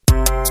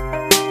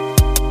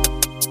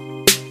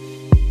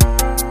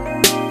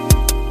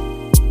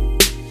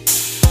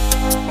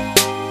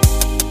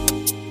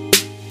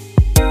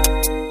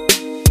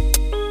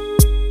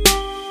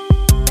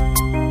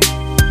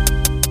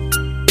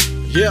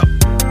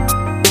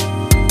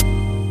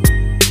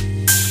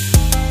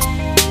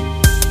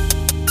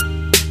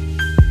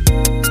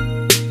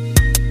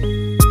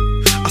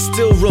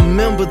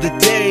remember the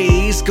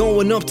days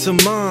going up to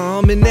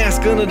mom and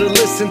asking her to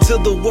listen to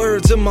the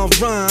words of my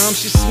rhyme.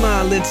 She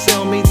smiled and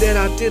tell me that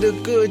I did a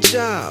good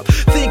job.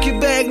 Thinking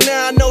back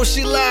now, I know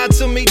she lied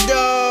to me,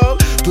 dawg.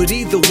 But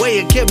either way,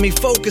 it kept me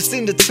focused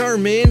and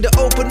determined to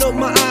open up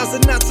my eyes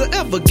and not to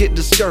ever get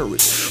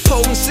discouraged.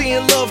 Potency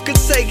and love could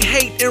take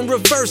hate and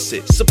reverse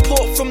it.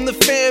 Support from the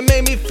fan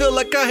made me feel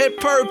like I had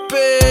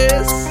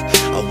purpose.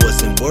 I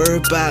wasn't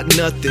worried about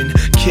nothing,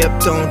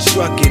 kept on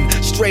trucking,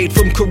 straight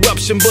from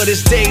corruption. But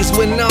as days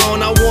went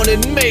on, I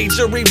wanted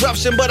major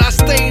eruption. But I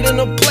stayed in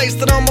a place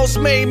that almost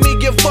made me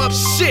give up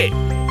shit.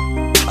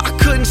 I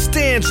couldn't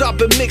stand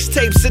dropping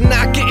mixtapes and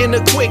not getting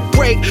a quick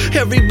break.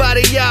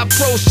 Everybody I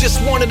approached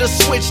just wanted to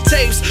switch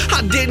tapes.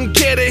 I didn't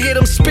care to hit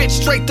them spit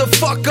straight the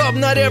fuck up.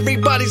 Not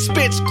everybody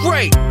spits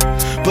great,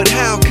 but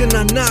how can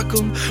I knock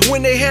them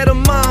when they had a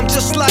mom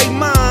just like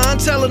mine,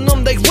 telling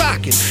them they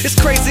rockin'? It's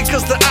crazy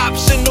cause the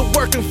option of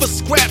working for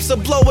scraps or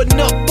blowing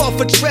up off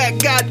a track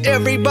got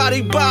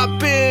everybody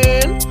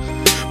bopping.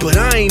 But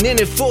I ain't in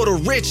it for the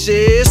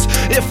riches.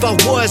 If I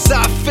was,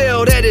 I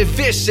failed at it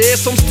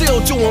vicious. I'm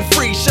still doing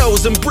free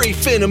shows and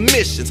brief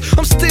intermissions.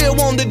 I'm still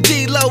on the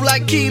D-low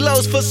like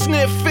kilos for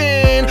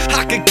sniffing.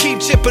 I could keep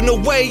chipping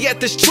away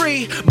at this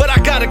tree, but I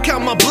gotta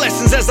count my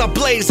blessings as I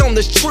blaze on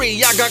this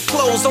tree. I got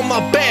clothes on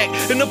my back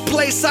and a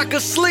place I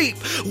could sleep,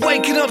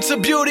 waking up to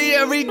beauty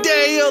every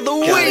day of the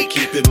week. Gotta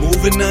keep it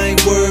moving, I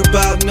ain't worried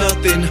about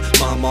nothing.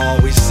 Mama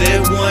always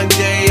said one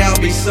day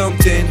I'll be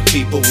something.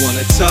 People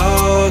wanna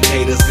talk,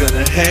 haters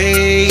gonna hate.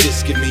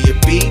 Just give me a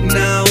beat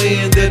now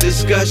in the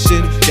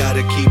discussion.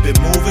 Gotta keep it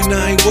moving,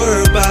 I ain't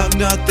worried about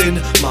nothing.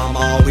 Mama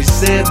always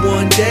said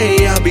one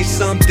day I'll be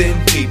something.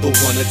 People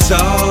wanna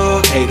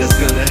talk, haters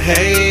gonna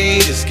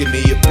hate. Just give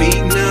me a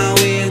beat now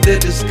in the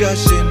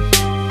discussion.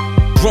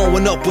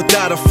 Growing up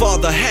without a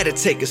father had to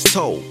take its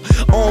toll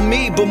on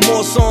me, but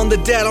more so on the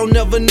dad I'll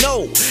never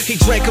know. He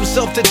drank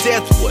himself to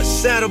death. What's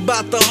sad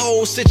about the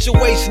whole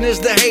situation is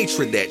the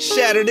hatred that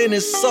shattered in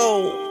his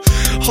soul.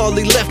 All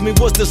he left me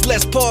was this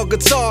Les Paul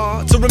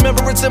guitar to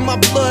remember it's in my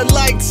blood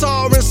like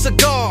tar and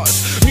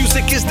cigars.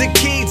 Music is the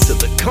key to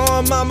the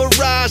calm, my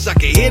mirage. I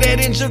can hear that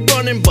engine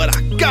running, but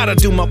I gotta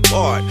do my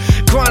part.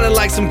 Grinding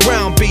like some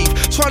ground beef,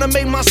 trying to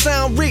make my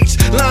sound reach.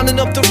 Lining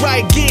up the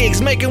right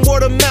gigs, making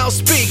word of mouth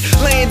speak.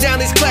 Laying down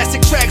these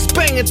classic tracks,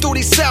 banging through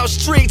these south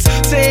streets.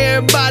 To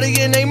everybody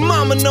and they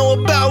mama know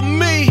about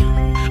me.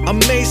 I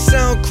may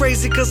sound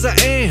crazy cause I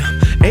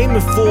am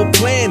aiming for a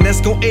plan that's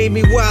gon' aid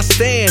me where I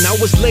stand. I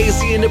was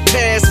lazy in the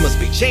past,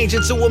 must be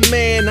changing to a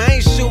man. I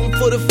ain't shooting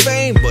for the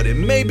fame, but it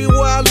may be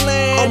where I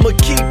land. I'ma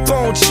keep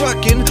on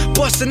trucking,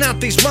 busting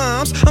out these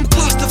rhymes. I'm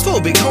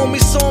claustrophobic,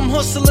 homie, so I'm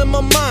hustling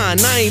my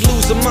mind. I ain't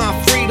losing my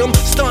freedom,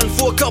 stunting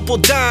for a couple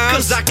dimes.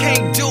 Cause I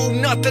can't do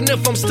nothing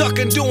if I'm stuck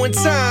in doing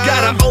time.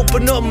 Gotta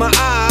open up my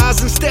eyes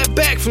and step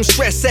back from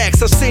stress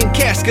acts. I've seen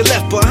cash get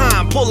left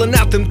behind, pulling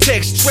out them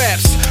text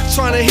traps.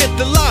 Trying to hit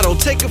the lotto,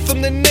 take it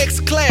from the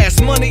next class.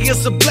 Money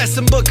is a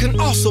blessing, but can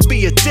also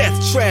be a death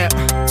trap.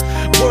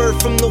 Word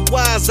from the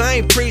wise,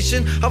 I ain't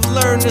preaching. I've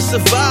learned to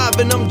survive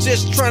and I'm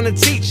just trying to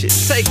teach it.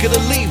 Take it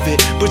or leave it,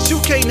 but you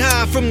can't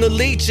hide from the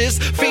leeches,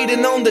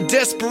 feeding on the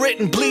desperate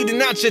and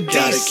bleeding out your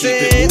Gotta decents. keep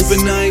it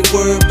moving, I ain't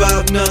worried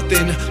about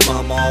nothing.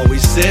 Mama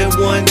always said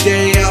one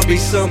day I'll be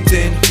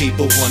something.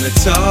 People wanna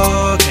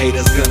talk,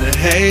 haters gonna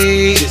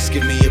hate. Just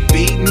give me a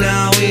beat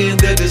now in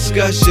the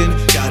discussion.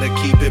 Gotta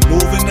keep it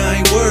moving,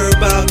 I ain't worried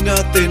about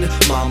nothing.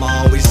 Mama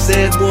always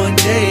said one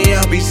day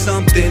I'll be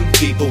something.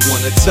 People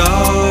wanna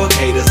talk,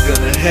 haters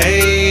gonna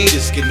hate.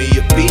 Just give me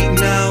a beat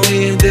now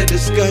in the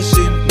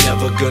discussion.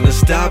 Never gonna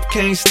stop,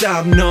 can't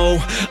stop, no.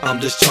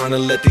 I'm just trying to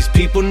let these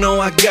people know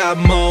I got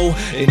more.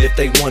 And if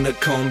they wanna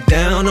come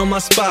down on my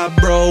spot,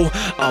 bro,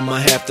 I'ma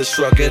have to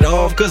shrug it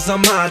off cause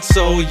I'm hot.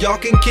 So y'all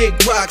can kick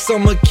rocks,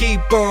 I'ma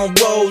keep on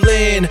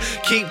rolling,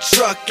 keep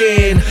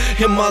trucking.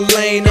 In my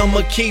lane,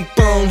 I'ma keep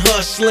on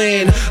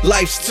hustling.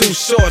 Life's too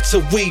short to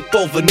weep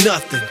over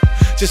nothing.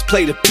 Just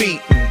play the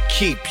beat and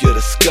keep your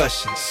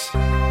discussions.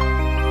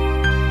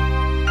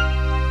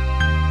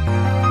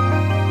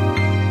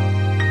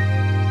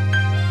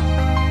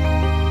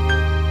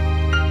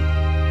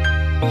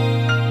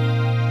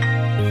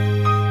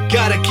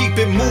 Gotta keep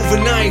it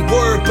moving, I ain't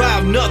worried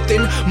about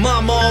nothing.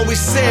 Mama always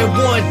said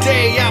one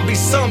day I'll be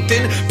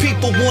something.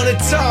 People wanna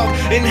talk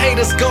and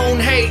haters gon'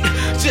 hate.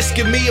 Just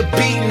give me a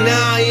beat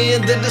now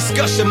in the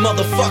discussion,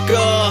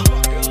 motherfucker.